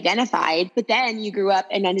 racially identified, but then you grew up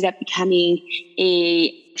and ended up becoming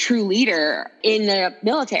a true leader in the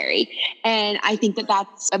military. And I think that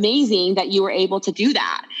that's amazing that you were able to do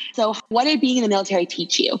that. So what did being in the military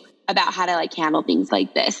teach you about how to like handle things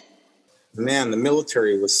like this? Man, the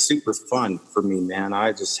military was super fun for me, man.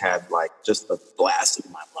 I just had just a blast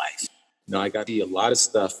in my life. You know, I got to see a lot of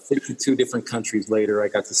stuff. 52 different countries later, I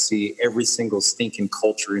got to see every single stinking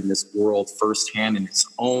culture in this world firsthand in its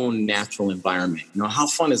own natural environment. You know, how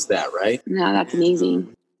fun is that, right? No, that's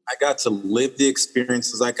amazing. I got to live the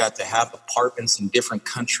experiences. I got to have apartments in different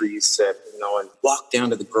countries that, you know, and walk down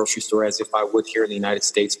to the grocery store as if I would here in the United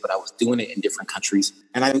States, but I was doing it in different countries.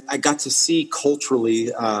 And I got to see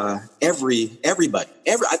culturally everybody.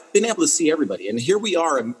 I've been able to see everybody. And here we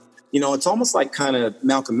are. You know, it's almost like kind of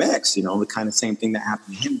Malcolm X, you know, the kind of same thing that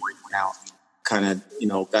happened to him, where he went out and kind of, you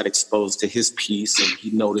know, got exposed to his piece, and he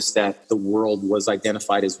noticed that the world was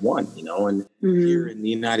identified as one, you know, and here in the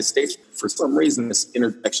United States, for some reason, this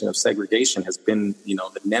intersection of segregation has been, you know,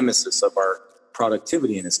 the nemesis of our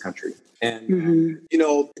productivity in this country. And, you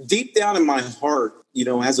know, deep down in my heart, you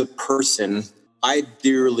know, as a person, I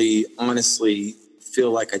dearly, honestly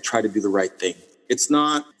feel like I try to do the right thing.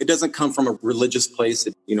 It doesn't come from a religious place.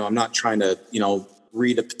 You know, I'm not trying to, you know,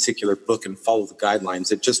 read a particular book and follow the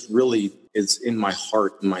guidelines. It just really is in my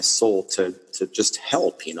heart and my soul to just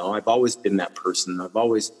help. You know, I've always been that person.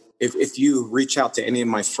 If you reach out to any of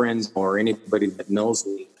my friends or anybody that knows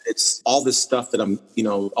me, it's all this stuff that I'm, you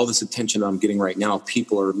know, all this attention that I'm getting right now.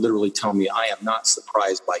 People are literally telling me, I am not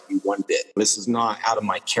surprised by you one bit. This is not out of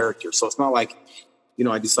my character. So it's not like, you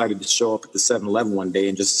know, I decided to show up at the 7-Eleven one day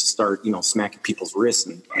and just start, you know, smacking people's wrists.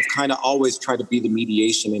 And I've kind of always tried to be the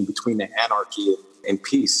mediation in between the anarchy and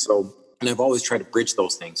peace. So, and I've always tried to bridge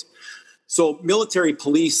those things. So military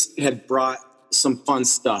police had brought some fun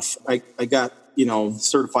stuff. I got, you know,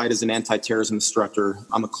 certified as an anti-terrorism instructor.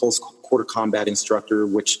 I'm a close quarter combat instructor,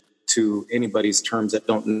 which to anybody's terms that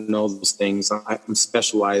don't know those things, I'm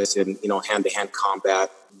specialized in, you know, hand-to-hand combat,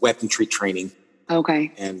 weaponry training.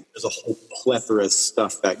 Okay. And there's a whole plethora of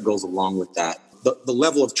stuff that goes along with that. The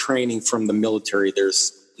level of training from the military,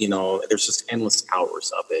 there's just endless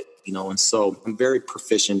hours of it, you know, and so I'm very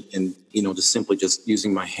proficient in, you know, just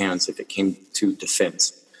using my hands if it came to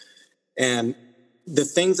defense. And the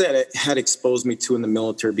things that it had exposed me to in the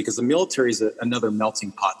military, because the military is another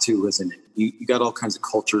melting pot too, isn't it? You got all kinds of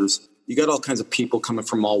cultures, you got all kinds of people coming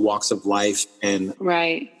from all walks of life. And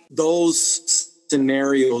those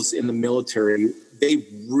scenarios in the military, they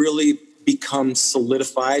really become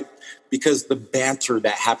solidified because the banter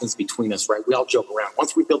that happens between us, right? We all joke around.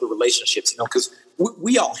 Once we build the relationships, you know, because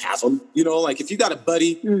we all have them, you know, like if you got a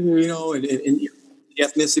buddy, you know, and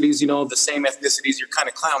ethnicities, you know, the same ethnicities, you're kind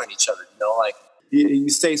of clowning each other, you know, like you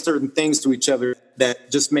say certain things to each other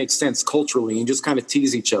that just make sense culturally and just kind of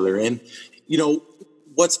tease each other. And, you know,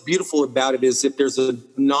 what's beautiful about it is if there's a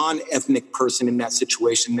non-ethnic person in that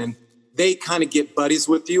situation, then they kind of get buddies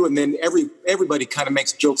with you, and then everybody kind of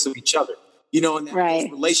makes jokes of each other, you know, and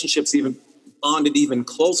those relationships even bonded even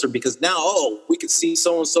closer because now, we can see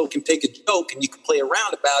so-and-so can take a joke and you can play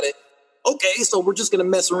around about it. Okay, so we're just going to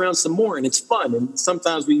mess around some more, and it's fun. And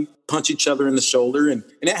sometimes we punch each other in the shoulder, and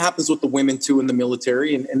it happens with the women too in the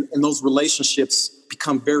military, and those relationships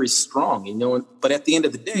become very strong, you know. But at the end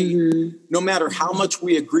of the day, no matter how much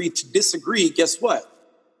we agree to disagree, guess what?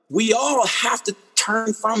 We all have to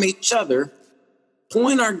turn from each other,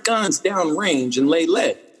 point our guns down range, and lay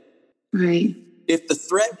lead. Right. If the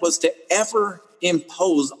threat was to ever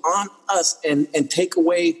impose on us and take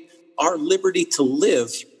away our liberty to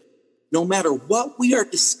live, no matter what we are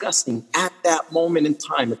discussing at that moment in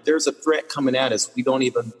time, if there's a threat coming at us, we don't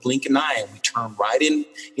even blink an eye and we turn right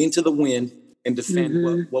into the wind and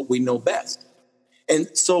defend what we know best.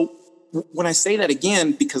 And so when I say that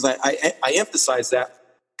again, because I emphasize that,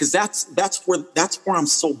 because that's where I'm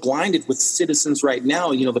so blinded with citizens right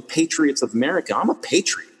now. You know, the patriots of America. I'm a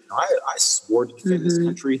patriot. You know, I swore to defend this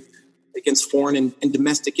country against foreign and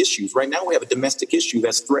domestic issues. Right now, we have a domestic issue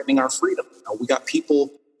that's threatening our freedom. You know, we got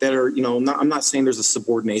people that are, I'm not saying there's a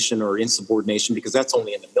subordination or insubordination because that's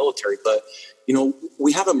only in the military, but,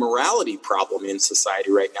 we have a morality problem in society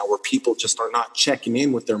right now where people just are not checking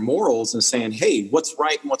in with their morals and saying, hey, what's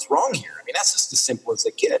right and what's wrong here? I mean, that's just as simple as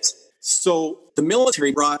it gets. So the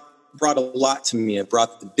military brought a lot to me. It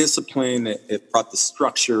brought the discipline, it brought the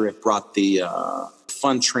structure, it brought the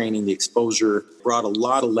fun training, the exposure, it brought a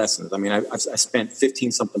lot of lessons. I mean, I spent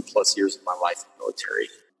 15 something plus years of my life in the military.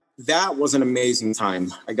 That was an amazing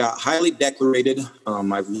time. I got highly decorated.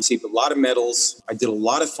 I received a lot of medals. I did a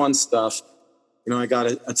lot of fun stuff. I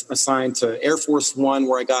got assigned to Air Force One,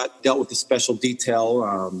 where I dealt with the special detail.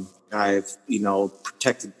 I've,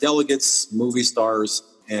 protected delegates, movie stars,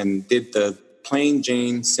 and did the plain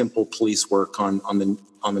Jane, simple police work on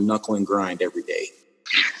the knuckle and grind every day.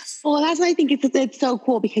 Well, that's why I think it's so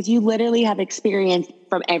cool, because you literally have experience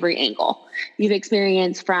from every angle. You've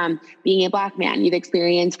experienced from being a Black man. You've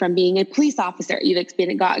experienced from being a police officer.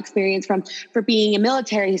 You've got experience for being a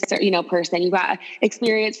military, person. You've got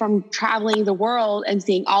experience from traveling the world and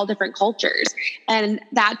seeing all different cultures. And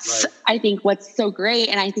that's, right, I think, what's so great.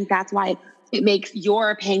 And I think that's why it makes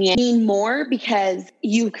your opinion mean more, because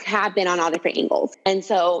you have been on all different angles. And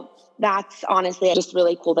so that's honestly just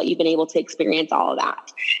really cool that you've been able to experience all of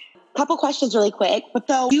that. Couple questions really quick. But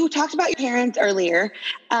so you talked about your parents earlier.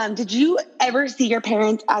 Did you ever see your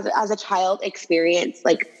parents as a child experience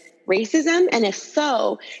like racism? And if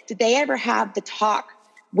so, did they ever have the talk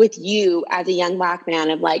with you as a young Black man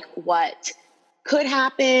of like what could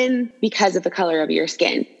happen because of the color of your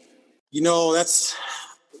skin?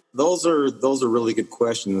 Those are really good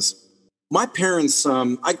questions. My parents,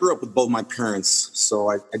 I grew up with both my parents, so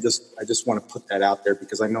I just want to put that out there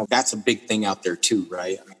because I know that's a big thing out there too,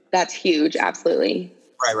 right? That's huge, absolutely.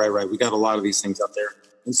 Right. We got a lot of these things out there,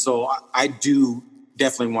 and so I do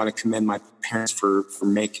definitely want to commend my parents for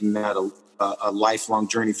making that a lifelong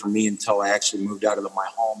journey for me until I actually moved out of my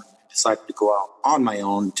home and decided to go out on my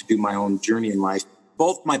own to do my own journey in life.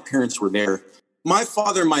 Both my parents were there. My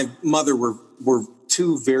father and my mother were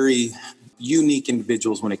two very unique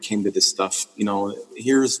individuals when it came to this stuff.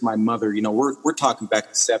 Here's my mother, we're talking back in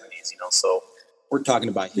the 70s, so we're talking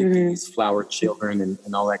about hippies, flower children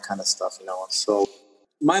and all that kind of stuff, and so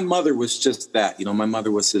my mother was just that, my mother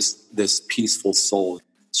was this peaceful soul.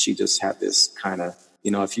 She just had this kind of,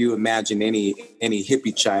 if you imagine any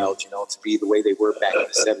hippie child, to be the way they were back in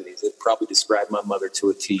the 70s, it probably described my mother to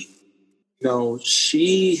a T.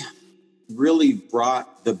 She really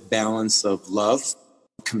brought the balance of love,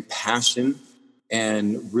 compassion,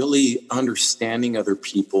 and really understanding other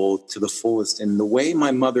people to the fullest. And the way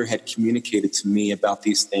my mother had communicated to me about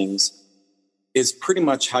these things is pretty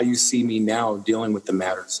much how you see me now dealing with the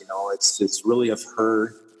matters. It's really of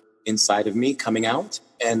her inside of me coming out.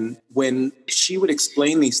 And when she would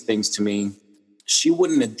explain these things to me, she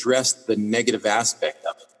wouldn't address the negative aspect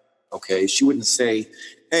of it. Okay. She wouldn't say,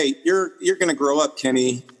 hey, you're going to grow up,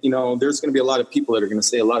 Kenny. There's going to be a lot of people that are going to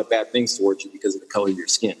say a lot of bad things towards you because of the color of your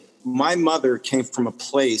skin. My mother came from a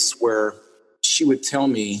place where she would tell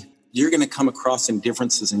me, you're going to come across some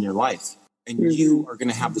differences in your life, and you are going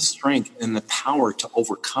to have the strength and the power to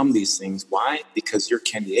overcome these things. Why? Because you're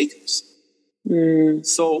Kenny Akers.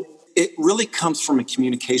 So it really comes from a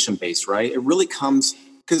communication base, right? It really comes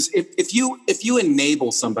because if you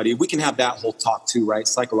enable somebody, we can have that whole talk too, right?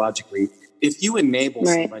 Psychologically. If you enable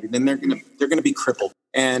somebody, then they're gonna be crippled.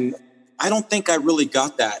 And I don't think I really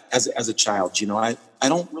got that as a child. I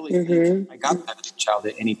don't really think I got that as a child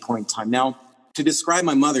at any point in time. Now, to describe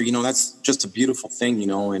my mother, that's just a beautiful thing,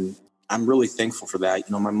 and I'm really thankful for that.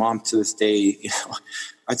 My mom to this day,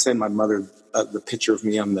 I'd send my mother the picture of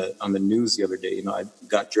me on the news the other day. I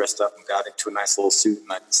got dressed up and got into a nice little suit,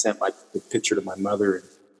 and I sent the picture to my mother.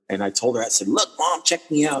 And I told her, I said, look, Mom,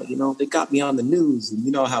 check me out. They got me on the news. And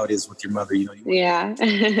you know how it is with your mother. Yeah.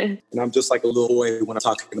 And I'm just like a little boy when I'm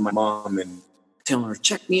talking to my mom and telling her,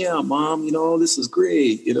 check me out, Mom. This is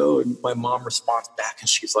great. And my mom responds back and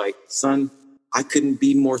she's like, son, I couldn't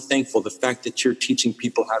be more thankful the fact that you're teaching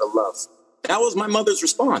people how to love. That was my mother's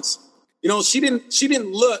response. She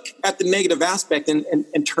didn't look at the negative aspect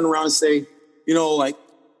and turn around and say,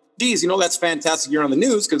 geez, that's fantastic. You're on the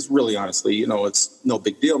news, because really, honestly, it's no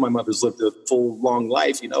big deal. My mother's lived a full, long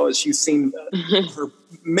life. She's seen her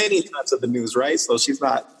many times of the news, right? So she's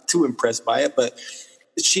not too impressed by it. But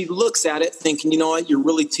she looks at it thinking, you're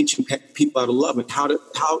really teaching people how to love and how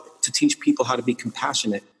to teach people how to be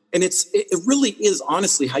compassionate. And it really is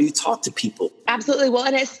honestly how you talk to people. Absolutely. Well,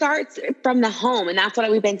 and it starts from the home. And that's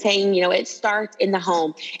what we've been saying. It starts in the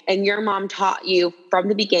home. And your mom taught you from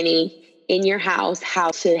the beginning in your house how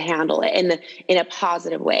to handle it in a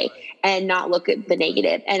positive way and not look at the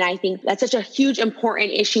negative. And I think that's such a huge,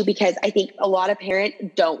 important issue because I think a lot of parents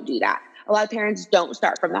don't do that. A lot of parents don't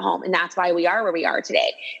start from the home, and that's why we are where we are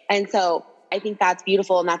today. And so I think that's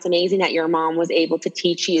beautiful, and that's amazing that your mom was able to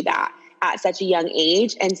teach you that at such a young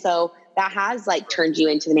age. And so that has like turned you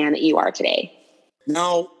into the man that you are today.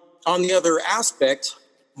 Now, on the other aspect,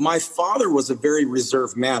 my father was a very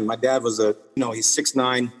reserved man. My dad was he's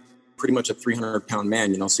 6'9", pretty much a 300-pound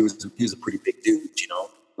man, so he was a pretty big dude,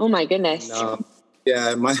 Oh my goodness. And,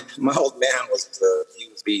 yeah, my old man he was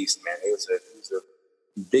a beast, man. He was a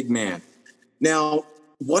big man. Now,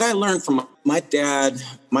 what I learned from my dad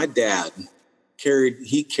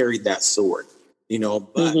carried that sword,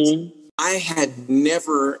 but I had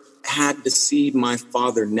never had to see my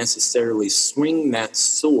father necessarily swing that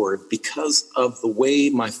sword because of the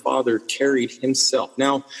way my father carried himself.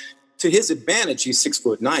 Now, to his advantage, he's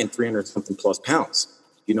 6'9", 300-something plus pounds,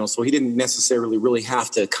 so he didn't necessarily really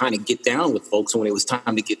have to kind of get down with folks when it was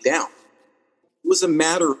time to get down. It was a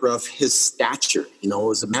matter of his stature, it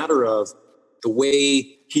was a matter of the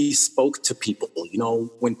way he spoke to people,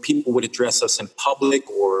 when people would address us in public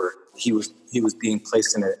or he was being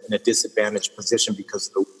placed in a disadvantaged position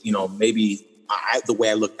because, maybe the way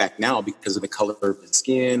I look back now because of the color of his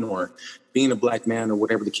skin or being a black man or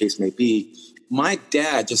whatever the case may be. My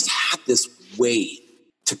dad just had this way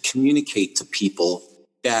to communicate to people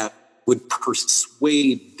that would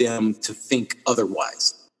persuade them to think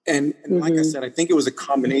otherwise. And like I said, I think it was a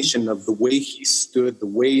combination of the way he stood, the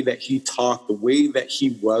way that he talked, the way that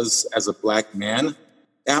he was as a black man.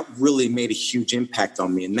 That really made a huge impact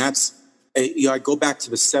on me. And that's, I go back to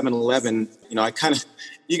the 7-Eleven, you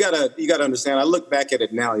gotta understand, I look back at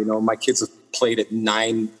it now, my kids have played it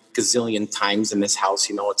 9 gazillion times in this house,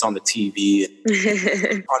 it's on the TV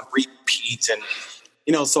on repeat. And,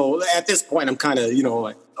 so at this point I'm kind of,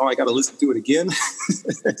 like, oh, I got to listen to it again.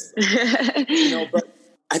 But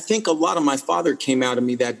I think a lot of my father came out of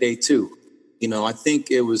me that day too. I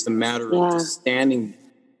think it was the matter of just standing,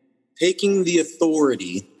 taking the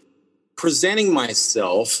authority, presenting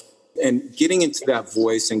myself and getting into that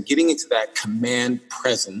voice and getting into that command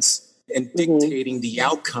presence and dictating the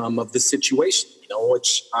outcome of the situation,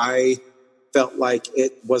 which I felt like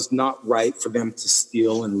it was not right for them to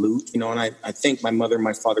steal and loot, and I thank my mother and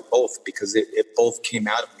my father both because it both came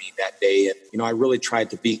out of me that day. And, I really tried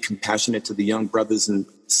to be compassionate to the young brothers and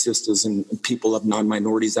sisters and people of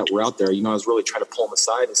non-minorities that were out there. I was really trying to pull them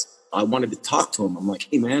aside. I wanted to talk to them. I'm like,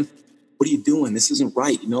 hey, man, what are you doing? This isn't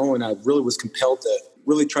right, and I really was compelled to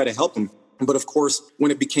really try to help them. But of course,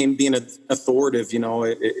 when it became being authoritative,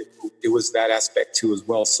 it was that aspect too as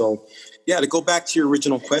well. So, yeah, to go back to your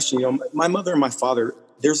original question, my mother and my father,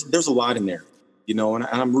 there's a lot in there, and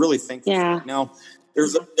I'm really thankful. Yeah. Now,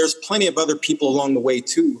 there's plenty of other people along the way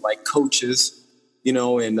too, like coaches,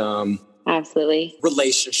 and absolutely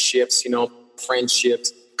relationships,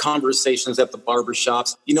 friendships, conversations at the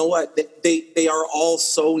barbershops. You know what? They are all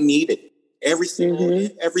so needed. Every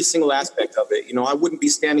single aspect of it. I wouldn't be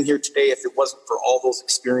standing here today if it wasn't for all those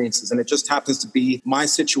experiences. And it just happens to be my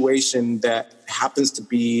situation that happens to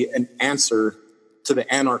be an answer to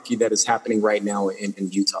the anarchy that is happening right now in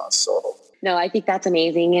Utah. So. No, I think that's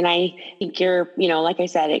amazing. And I think you're, like I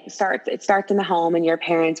said, it starts in the home, and your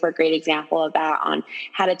parents were a great example of that on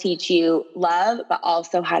how to teach you love, but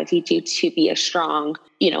also how to teach you to be a strong,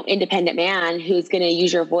 independent man who's going to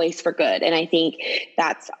use your voice for good. And I think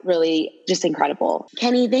that's really just incredible.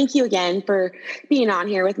 Kenny, thank you again for being on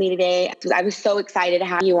here with me today. I was so excited to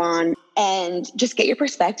have you on and just get your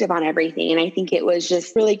perspective on everything. And I think it was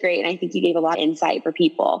just really great. And I think you gave a lot of insight for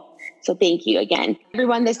people. So thank you again.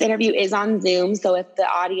 Everyone, this interview is on Zoom. So if the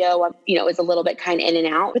audio, is a little bit kind of in and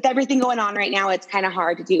out, with everything going on right now, it's kind of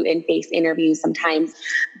hard to do in-face interviews sometimes.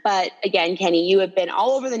 But again, Kenny, you have been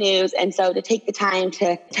all over the news. And so to take the time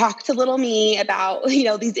to talk to little me about,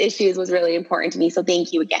 these issues was really important to me. So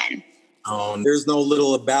thank you again. There's no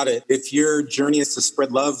little about it. If your journey is to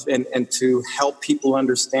spread love and to help people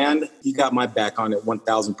understand, you got my back on it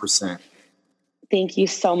 1,000%. Thank you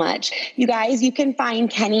so much. You guys, you can find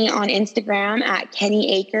Kenny on Instagram at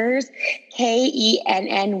Kenny Akers, Kenny,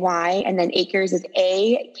 and then Akers is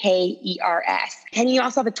Akers. Kenny, you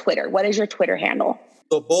also have a Twitter. What is your Twitter handle?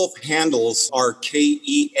 So both handles are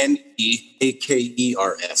KennyAkers.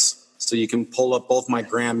 So you can pull up both my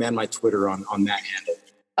gram and my Twitter on that handle.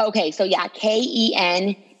 Okay, so yeah,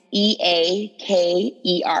 Kenneakers.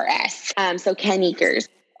 So Kenny Akers.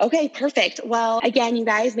 Okay, perfect. Well, again, you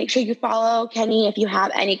guys, make sure you follow Kenny if you have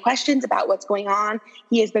any questions about what's going on.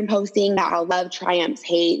 He has been posting that love triumphs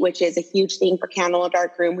hate, which is a huge thing for Candle in the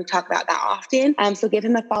Dark Room. We talk about that often. So give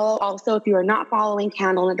him a follow. Also, if you are not following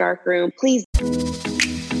Candle in the Dark Room, please